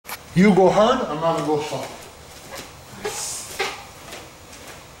You go hard, I'm gonna go soft. Nice.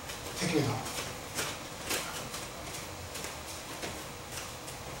 Take me down.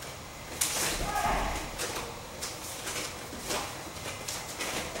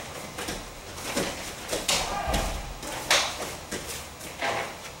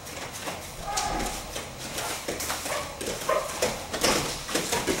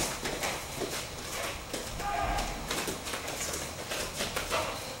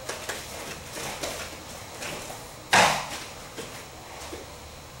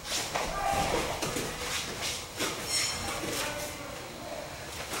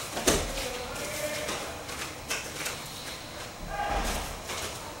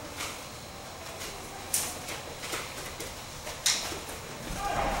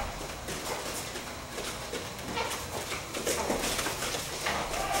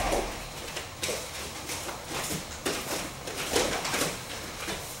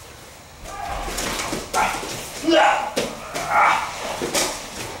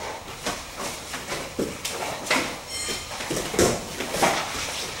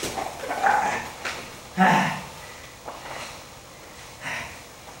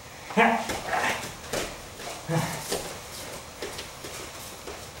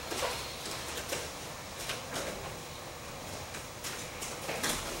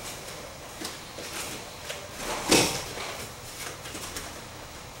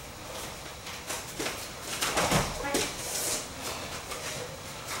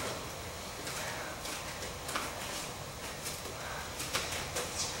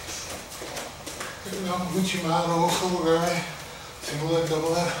 Gucci model, cool guy, single leg, double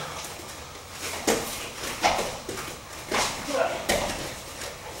leg.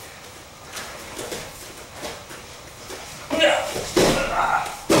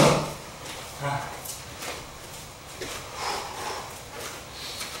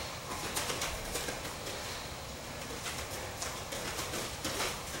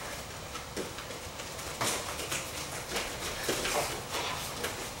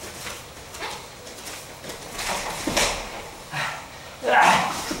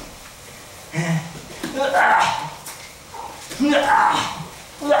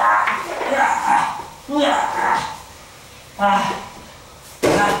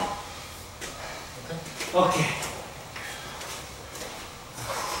 Okay.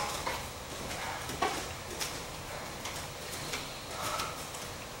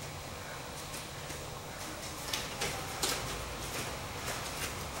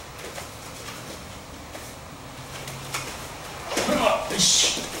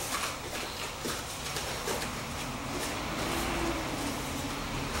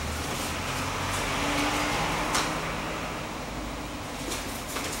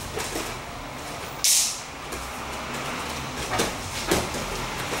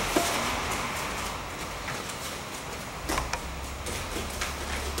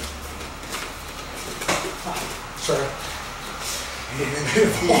 Sorry.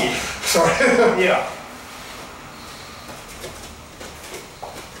 Yeah. Sorry. Yeah.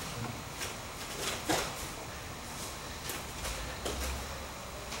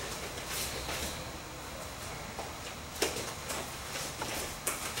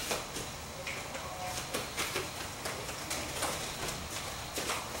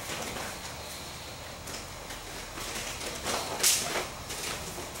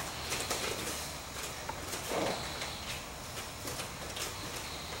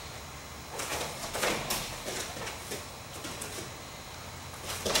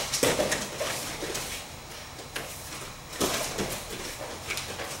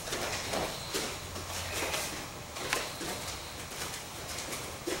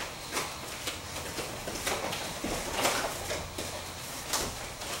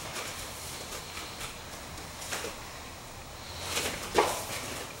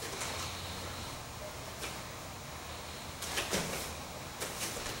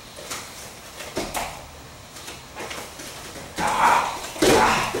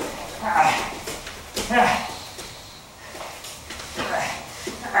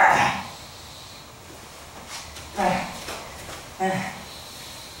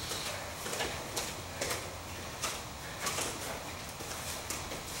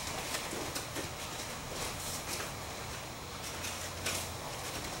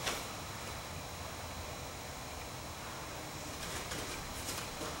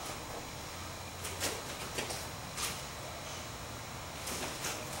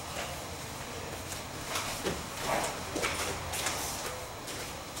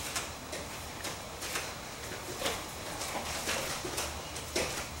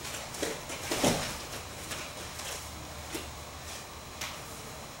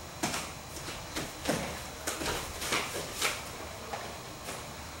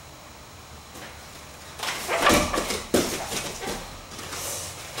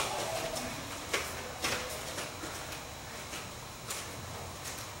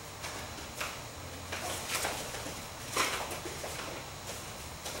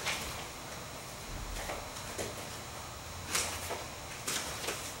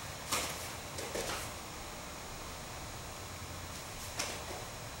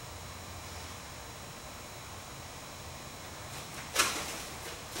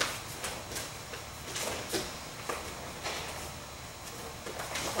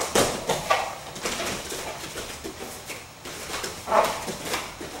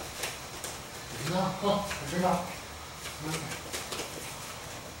 Oh, good enough.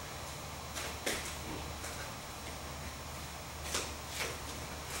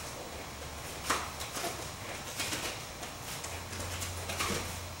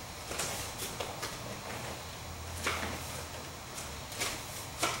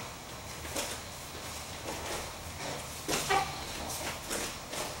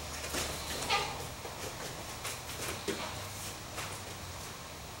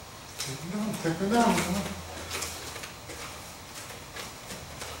 Take it down, come on.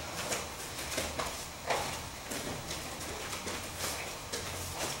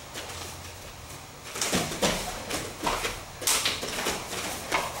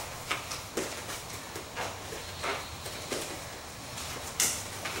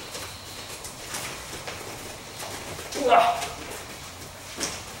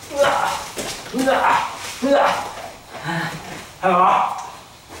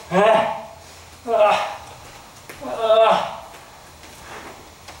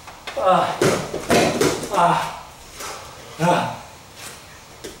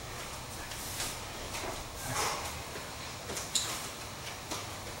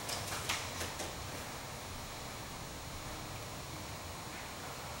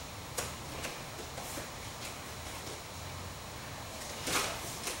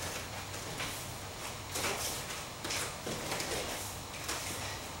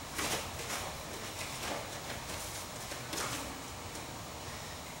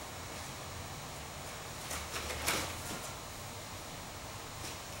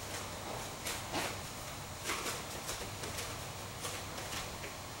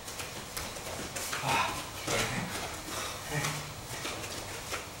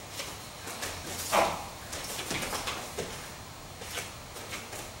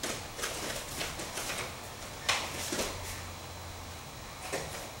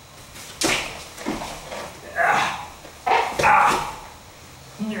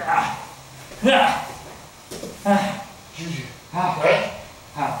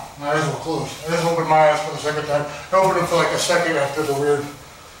 My eyes were closed. I just opened my eyes for the second time. I opened them for like a second after the weird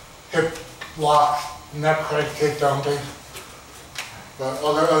hip lock, neck crank takedown thing. But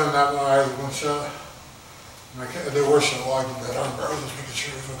other than that, my eyes were shut. They were shut while I did that armbar. I was just making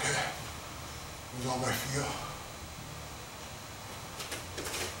sure it was okay. It was all my feel.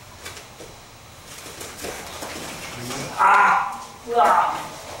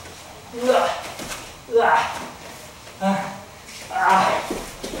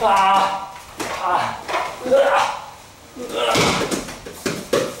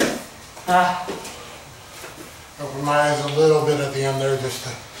 Open my eyes a little bit at the end there just to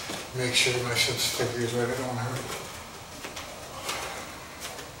make sure my sensitivity is right. I don't want to hurt.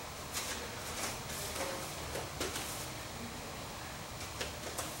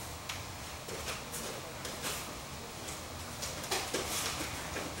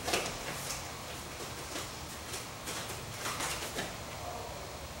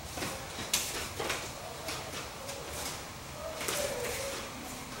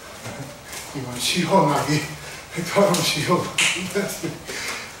 He wants Shiho Nagi. I thought it was Shiho Nagi.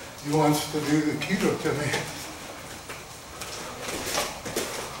 He wants to do the keto to me.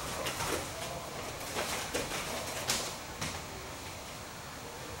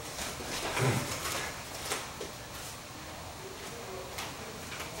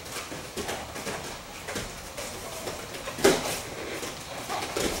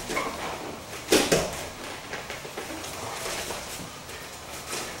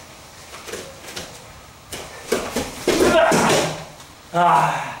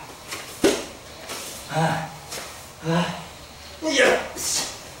 Yes.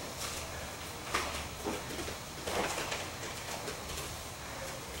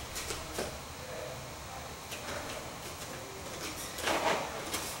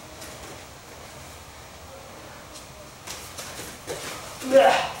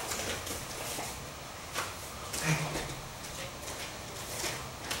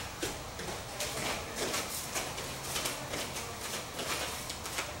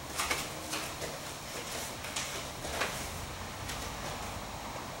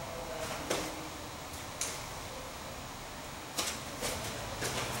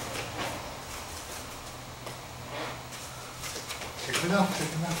 Take it out, take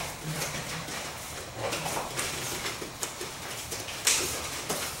it out.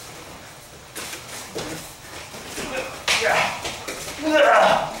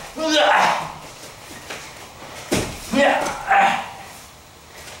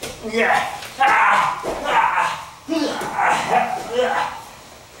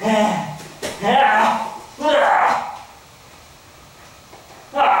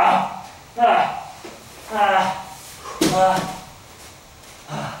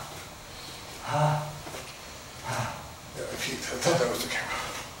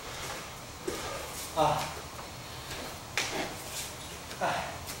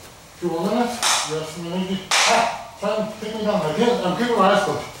 2 more minutes. You have some energy. Try and take me down. Again, I'm keeping my eyes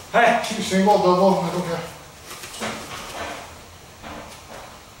closed. Hey. Single, double, I don't care.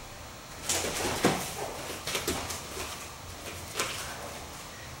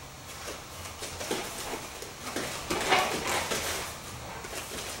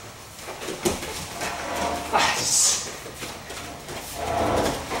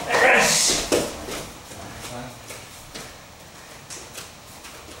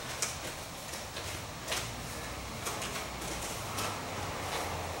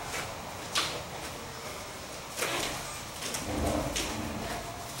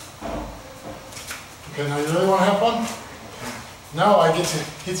 Okay, now you really want to have fun? Now I get to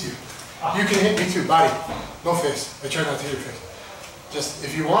hit you. You can hit me too, body, no face. I try not to hit your face. Just,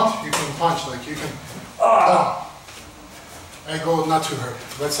 if you want, you can punch, like you can, I go not too hard,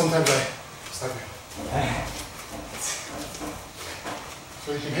 but sometimes I stop you.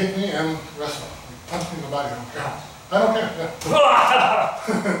 So you can hit me and wrestle. Punch me in the body, I don't care. I don't care,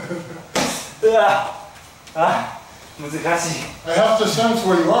 yeah. 難しい。 I have to sense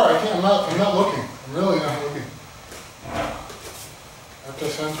where you are. I can't, I'm not looking. I'm really not looking. I have to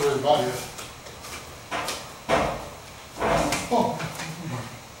sense where your body is. Oh.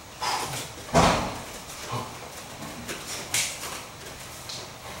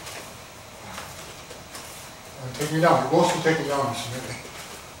 Take me down. You're supposed to take me down, Mr. Maybe.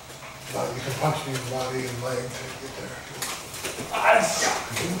 But you can punch me in the body and leg to get there.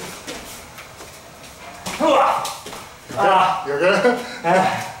 You okay?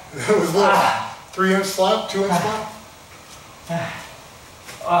 That was the 3-inch slap, 2-inch slap?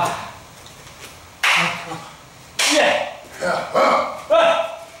 Yeah.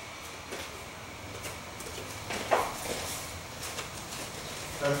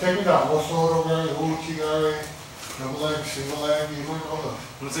 Take me down. Oso guy, uchi guy, double leg, single leg, you learn all that.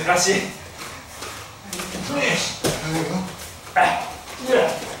 難しい。 There you go. Yeah.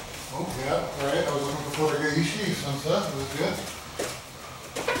 Oh, yeah, alright. I was looking for the Gracie sunset. It was good.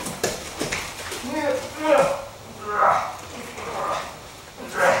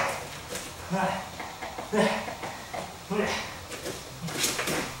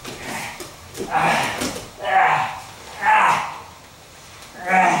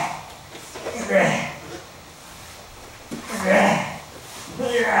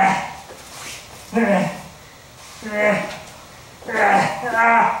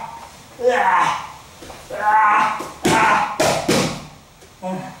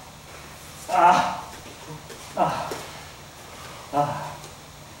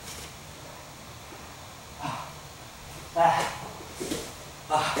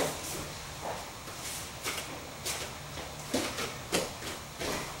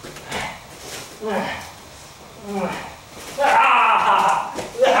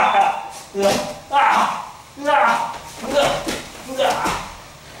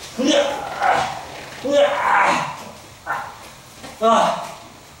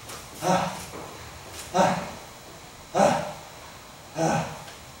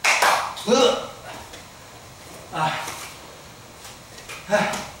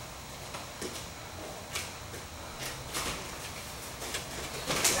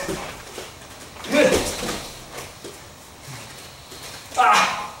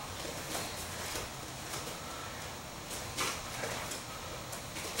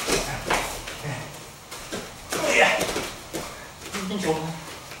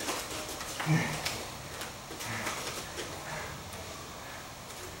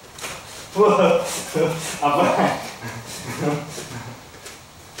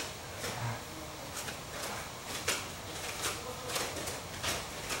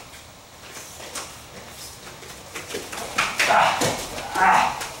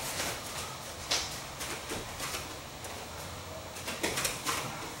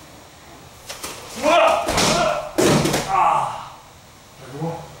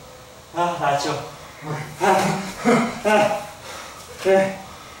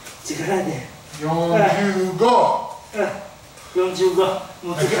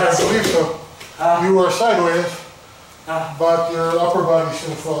 You are sideways, but your upper body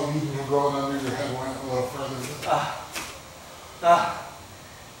should fall. You can go under your head went a little further.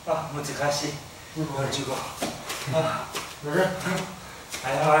 難しい。45。Okay?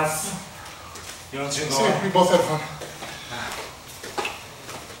 ありがとうございます。45。 See, we both had fun.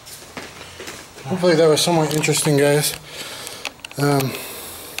 Hopefully that was somewhat interesting, guys.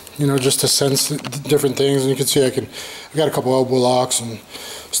 You know, just to sense different things, and you can see I got a couple elbow locks and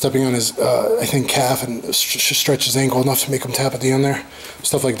stepping on his, I think, calf and stretch his ankle enough to make him tap at the end there,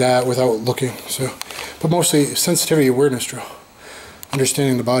 stuff like that without looking. So, but mostly sensitivity awareness drill.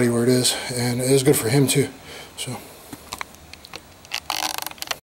 understanding the body where it is, and it is good for him too. So.